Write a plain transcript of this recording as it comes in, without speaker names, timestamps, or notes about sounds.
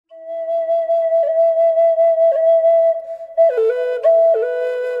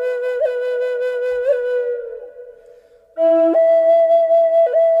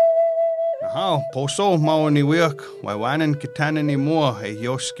Poso maoni wiak, waiwanan kitana ni mua e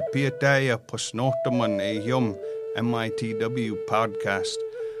yoski piataya posnotaman e yum MITW podcast.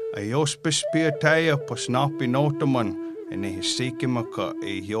 A yospis piataya posnapi notaman e ne hisikimaka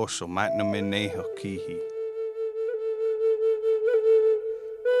e yoso matnamin e hakihi.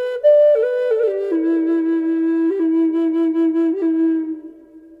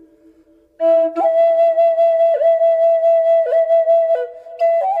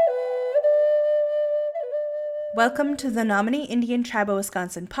 Welcome to the Menominee Indian Tribe of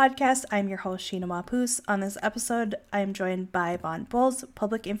Wisconsin podcast. I'm your host, Sheena Mapus. On this episode, I am joined by Vaughn Bowles,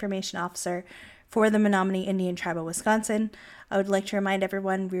 Public Information Officer for the Menominee Indian Tribe of Wisconsin. I would like to remind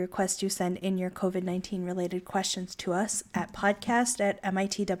everyone we request you send in your COVID-19 related questions to us at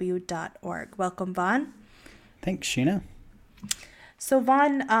podcast@mitw.org. Welcome, Vaughn. Thanks, Sheena. So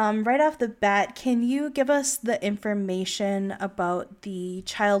Vaughn, right off the bat, can you give us the information about the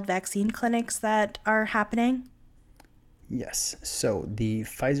child vaccine clinics that are happening? Yes. So the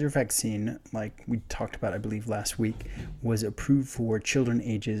Pfizer vaccine, like we talked about, I believe, last week, was approved for children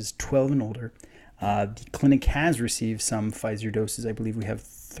ages 12 and older. The clinic has received some Pfizer doses. I believe we have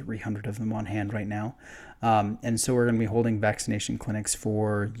 300 of them on hand right now. And so we're going to be holding vaccination clinics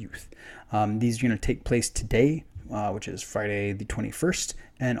for youth. These are going to take place today, which is Friday the 21st,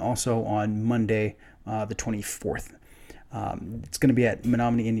 and also on Monday the 24th. It's going to be at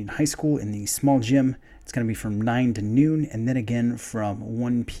Menominee Indian High School in the small gym. It's going to be from 9 to noon, and then again from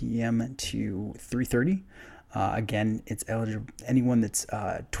 1 p.m. to 3:30. Again, it's eligible. Anyone that's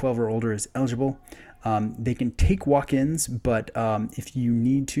 12 or older is eligible. They can take walk-ins, but if you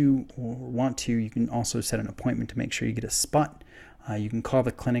need to or want to, you can also set an appointment to make sure you get a spot. You can call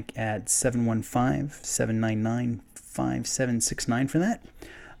the clinic at 715-799-5769 for that.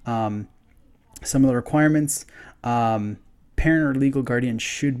 Some of the requirements, parent or legal guardian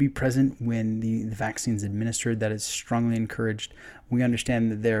should be present when the vaccine is administered. That is strongly encouraged. We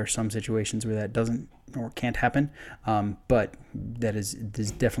understand that there are some situations where that doesn't or can't happen, but that is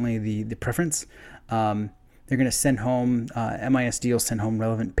definitely the preference. They're going to send home, MISD will send home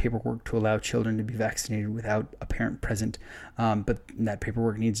relevant paperwork to allow children to be vaccinated without a parent present, but that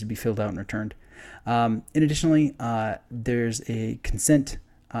paperwork needs to be filled out and returned. Additionally, there's a consent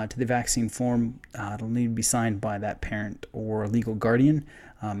to the vaccine form. It'll need to be signed by that parent or legal guardian,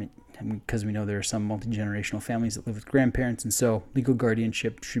 because we know there are some multi-generational families that live with grandparents, and so legal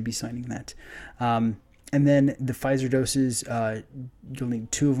guardianship should be signing that. And then the Pfizer doses, you'll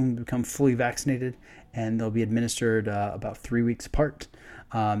need 2 of them to become fully vaccinated, and they'll be administered about 3 weeks apart.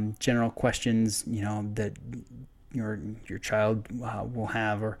 General questions, that your child will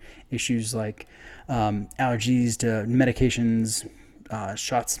have, or issues like allergies to medications,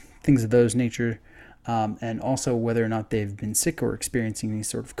 shots, things of those nature, and also whether or not they've been sick or experiencing any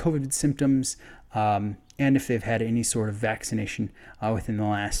sort of COVID symptoms, and if they've had any sort of vaccination within the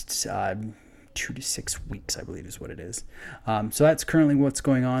last 2 to 6 weeks, I believe is what it is. So that's currently what's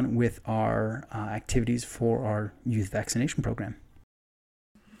going on with our activities for our youth vaccination program.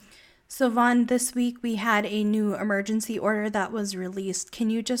 So Vaughn, this week we had a new emergency order that was released. Can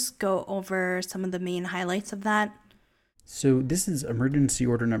you just go over some of the main highlights of that? So this is emergency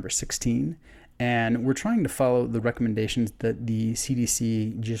order number 16, and we're trying to follow the recommendations that the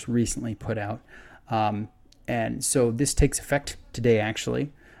CDC just recently put out. And so this takes effect today,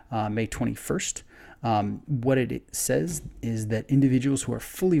 actually, May 21st. What it says is that individuals who are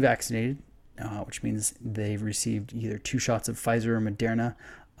fully vaccinated, which means they've received either 2 shots of Pfizer or Moderna,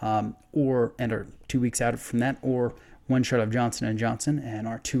 and are 2 weeks out from that, or 1 shot of Johnson & Johnson and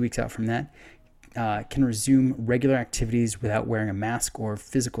are 2 weeks out from that, can resume regular activities without wearing a mask or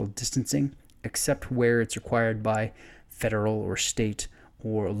physical distancing, except where it's required by federal or state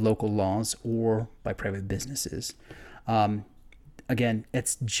or local laws or by private businesses. Again,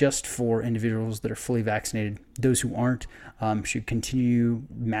 it's just for individuals that are fully vaccinated. Those who aren't should continue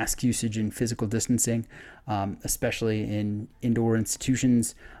mask usage and physical distancing, especially in indoor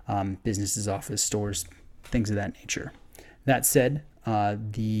institutions, businesses, office, stores, things of that nature. That said,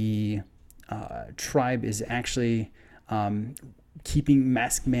 the tribe is actually keeping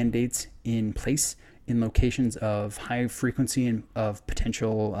mask mandates in place in locations of high frequency and of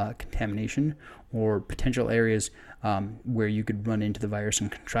potential contamination, or potential areas where you could run into the virus and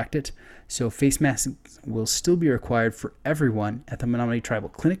contract it. So face masks will still be required for everyone at the Menominee Tribal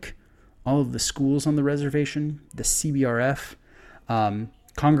Clinic, all of the schools on the reservation, the CBRF,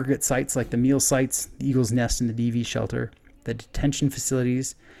 congregate sites like the meal sites, the Eagle's Nest and the DV shelter, the detention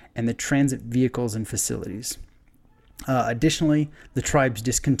facilities, and the transit vehicles and facilities. Additionally, the tribe's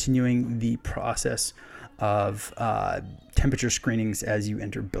discontinuing the process of temperature screenings as you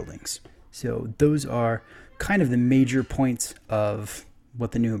enter buildings. So those are kind of the major points of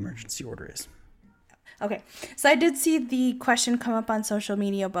what the new emergency order is. Okay, so I did see the question come up on social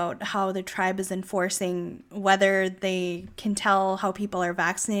media about how the tribe is enforcing whether they can tell how people are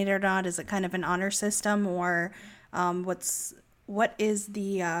vaccinated or not. Is it kind of an honor system, or what is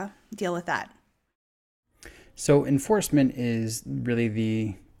the deal with that? So enforcement is really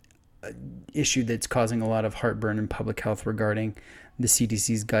the issue that's causing a lot of heartburn in public health regarding the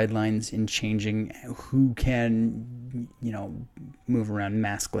CDC's guidelines in changing who can, move around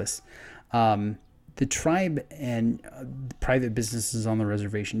maskless. The tribe and private businesses on the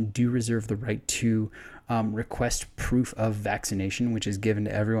reservation do reserve the right to request proof of vaccination, which is given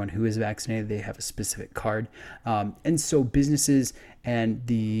to everyone who is vaccinated. They have a specific card. And so businesses and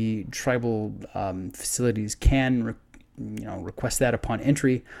the tribal facilities can request that upon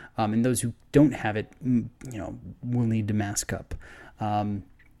entry. And those who don't have it, will need to mask up.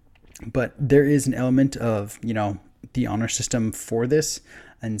 But there is an element of, the honor system for this.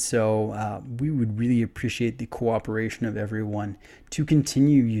 And so we would really appreciate the cooperation of everyone to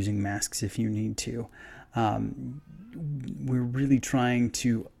continue using masks if you need to. We're really trying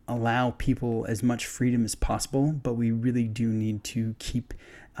to allow people as much freedom as possible, but we really do need to keep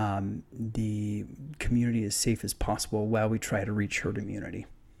the community as safe as possible while we try to reach herd immunity.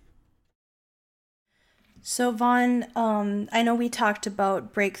 So Vaughn, I know we talked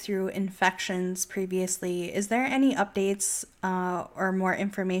about breakthrough infections previously. Is there any updates or more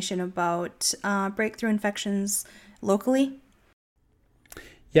information about breakthrough infections locally?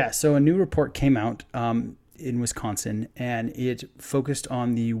 Yeah, so a new report came out in Wisconsin, and it focused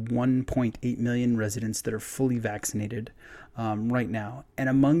on the 1.8 million residents that are fully vaccinated right now. And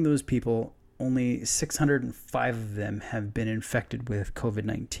among those people, only 605 of them have been infected with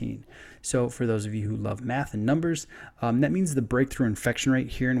COVID-19. So for those of you who love math and numbers, that means the breakthrough infection rate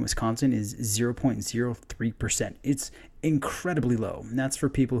here in Wisconsin is 0.03%. It's incredibly low. And that's for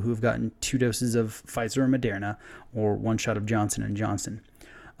people who have gotten 2 doses of Pfizer or Moderna or 1 shot of Johnson & Johnson.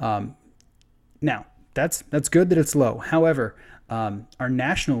 Now, that's good that it's low. However, our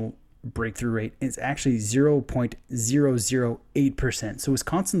national breakthrough rate is actually 0.008%. So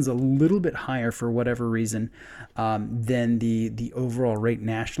Wisconsin's a little bit higher for whatever reason than the overall rate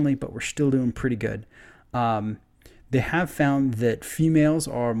nationally, but we're still doing pretty good. They have found that females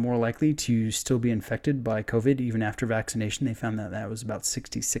are more likely to still be infected by COVID even after vaccination. They found that was about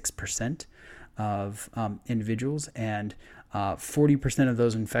 66% of individuals, and 40% of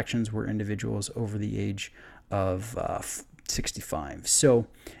those infections were individuals over the age of 65. So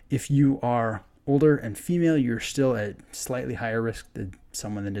if you are older and female, you're still at slightly higher risk than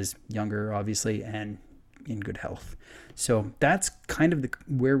someone that is younger, obviously, and in good health. So that's kind of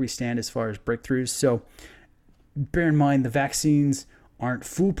where we stand as far as breakthroughs. So bear in mind, the vaccines aren't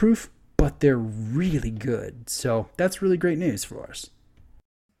foolproof, but they're really good. So that's really great news for us.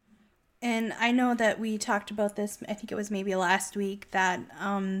 And I know that we talked about this, I think it was maybe last week, that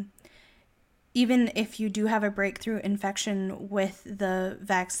even if you do have a breakthrough infection with the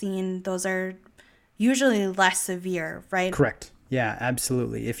vaccine, those are usually less severe, right? Correct. Yeah,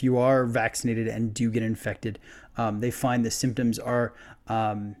 absolutely. If you are vaccinated and do get infected, they find the symptoms are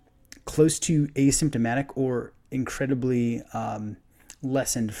close to asymptomatic or incredibly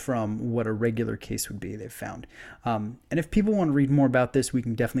lessened from what a regular case would be, they've found. And if people want to read more about this, we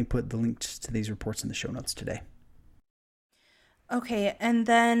can definitely put the links to these reports in the show notes today. Okay, and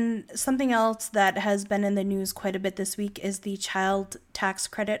then something else that has been in the news quite a bit this week is the child tax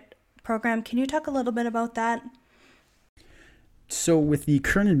credit program. Can you talk a little bit about that? So with the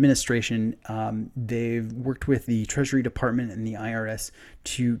current administration, they've worked with the Treasury Department and the IRS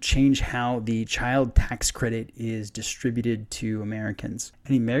to change how the child tax credit is distributed to Americans.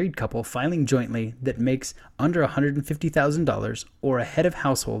 Any married couple filing jointly that makes under $150,000 or a head of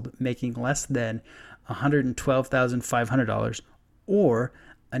household making less than $112,500 or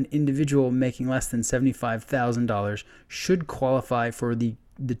an individual making less than $75,000 should qualify for the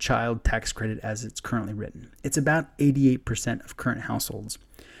child tax credit as it's currently written. It's about 88% of current households.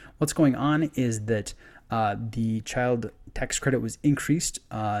 What's going on is that the child tax credit was increased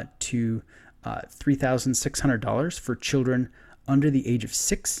to $3,600 for children under the age of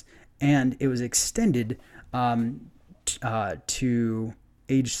 6, and it was extended to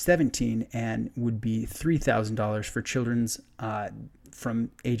age 17 and would be $3,000 for children's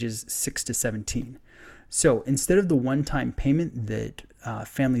from ages 6 to 17. So instead of the one-time payment that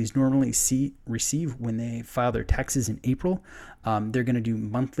families normally receive when they file their taxes in April, they're going to do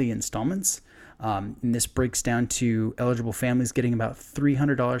monthly installments. And this breaks down to eligible families getting about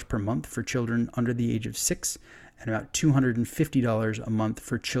 $300 per month for children under the age of 6 and about $250 a month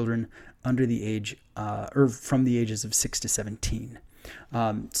for children under the age or from the ages of 6 to 17.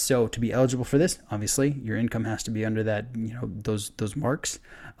 So to be eligible for this, obviously your income has to be under that, those marks,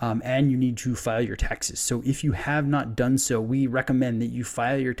 and you need to file your taxes. So if you have not done so, we recommend that you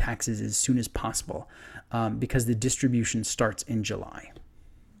file your taxes as soon as possible, because the distribution starts in July.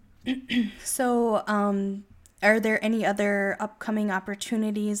 So, are there any other upcoming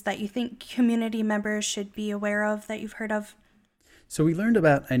opportunities that you think community members should be aware of that you've heard of? So we learned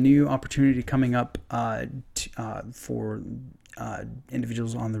about a new opportunity coming up for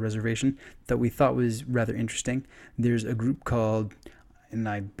individuals on the reservation that we thought was rather interesting. There's a group called, and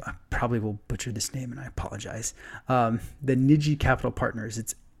I probably will butcher this name and I apologize, the Niji Capital Partners.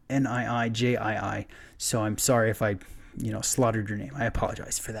 It's NIIJII. So I'm sorry if I slaughtered your name. I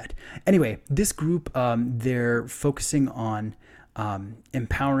apologize for that. Anyway, this group, they're focusing on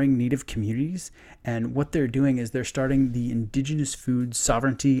empowering Native communities, and what they're doing is they're starting the Indigenous Food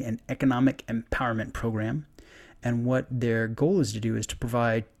Sovereignty and Economic Empowerment Program. And what their goal is to do is to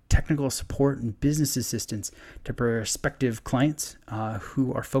provide technical support and business assistance to prospective clients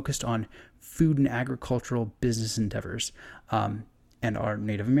who are focused on food and agricultural business endeavors and are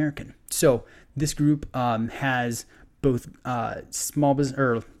Native American. So this group has both small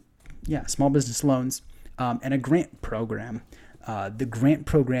business loans and a grant program. The grant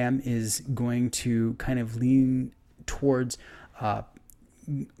program is going to kind of lean towards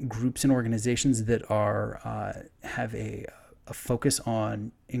groups and organizations that are have a focus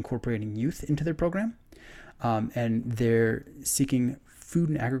on incorporating youth into their program, and they're seeking food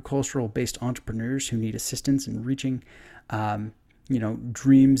and agricultural based entrepreneurs who need assistance in reaching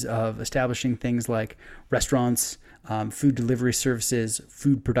dreams of establishing things like restaurants, food delivery services,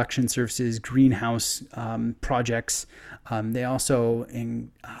 food production services, greenhouse projects. They also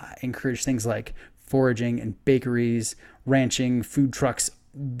encourage things like foraging and bakeries, ranching, food trucks.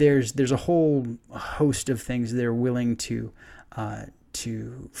 There's a whole host of things they're willing to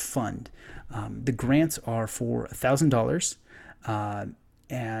fund. The grants are for $1,000,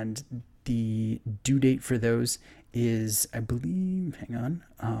 and the due date for those is, I believe,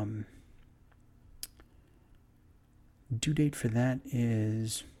 due date for that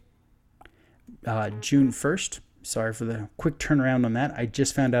is June 1st. Sorry for the quick turnaround on that. I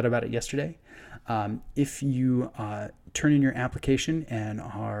just found out about it yesterday. If you turn in your application and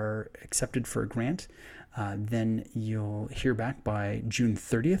are accepted for a grant, then you'll hear back by June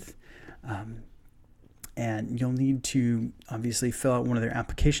 30th. And you'll need to obviously fill out one of their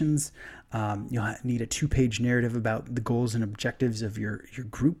applications. You'll need a 2-page narrative about the goals and objectives of your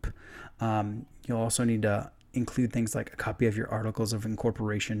group. You'll also need to include things like a copy of your articles of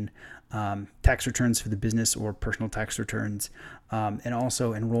incorporation, tax returns for the business or personal tax returns, and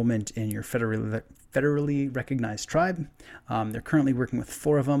also enrollment in your federally recognized tribe. They're currently working with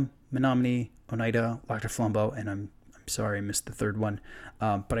 4 of them: Menominee, Oneida, Lac du Flambeau, and I'm sorry I missed the third one,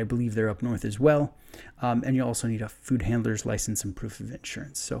 but I believe they're up north as well. And you also need a food handler's license and proof of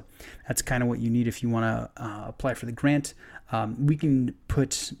insurance. So that's kind of what you need if you want to apply for the grant. We can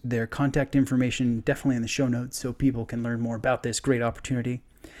put their contact information definitely in the show notes so people can learn more about this great opportunity.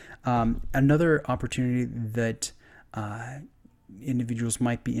 Another opportunity that individuals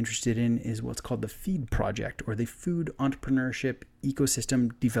might be interested in is what's called the FEED project, or the Food Entrepreneurship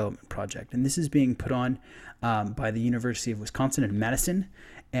Ecosystem Development Project. And this is being put on by the University of Wisconsin in Madison,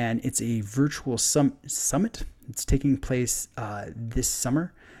 and it's a virtual summit. It's taking place this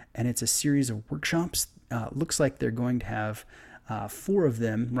summer, and it's a series of workshops. Looks like they're going to have 4 of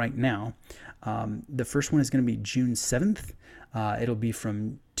them right now. The first one is going to be June 7th. It'll be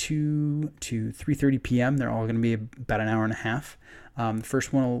from 2 to 3:30 p.m. They're all going to be about an hour and a half. The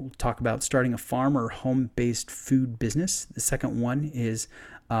first one will talk about starting a farm or home-based food business. The second one is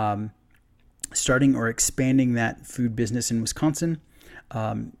starting or expanding that food business in Wisconsin.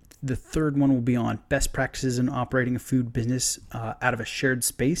 The third one will be on best practices in operating a food business out of a shared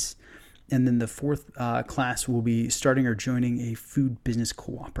space. And then the fourth class will be starting or joining a food business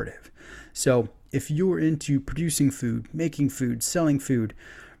cooperative. So if you're into producing food, making food, selling food,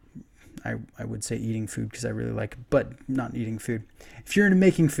 I would say eating food because I really like it, but not eating food. If you're into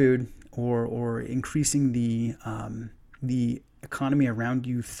making food or increasing the economy around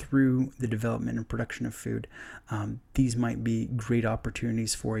you through the development and production of food, these might be great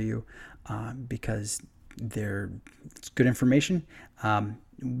opportunities for you because it's good information.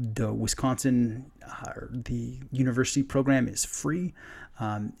 The Wisconsin, the university program is free,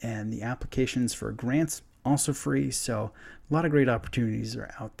 and the applications for grants also free. So a lot of great opportunities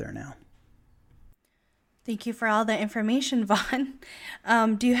are out there now. Thank you for all the information, Vaughn.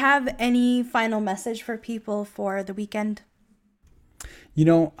 Do you have any final message for people for the weekend?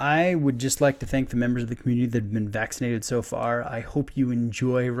 I would just like to thank the members of the community that have been vaccinated so far. I hope you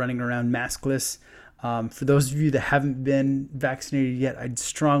enjoy running around maskless. For those of you that haven't been vaccinated yet, I'd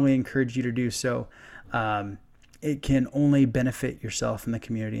strongly encourage you to do so. It can only benefit yourself and the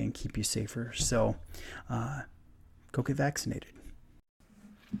community and keep you safer. So go get vaccinated.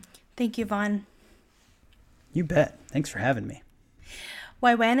 Thank you, Vaughn. You bet. Thanks for having me.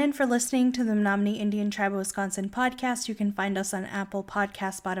 Waiwanan for listening to the Menominee Indian Tribe of Wisconsin podcast. You can find us on Apple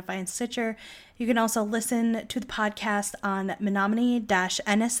Podcasts, Spotify, and Stitcher. You can also listen to the podcast on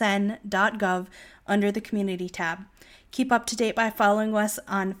menominee-nsn.gov under the Community tab. Keep up to date by following us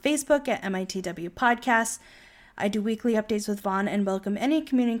on Facebook at MITW Podcasts. I do weekly updates with Vaughn and welcome any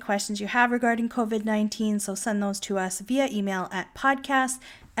community questions you have regarding COVID-19, so send those to us via email at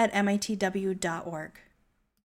podcast@mitw.org.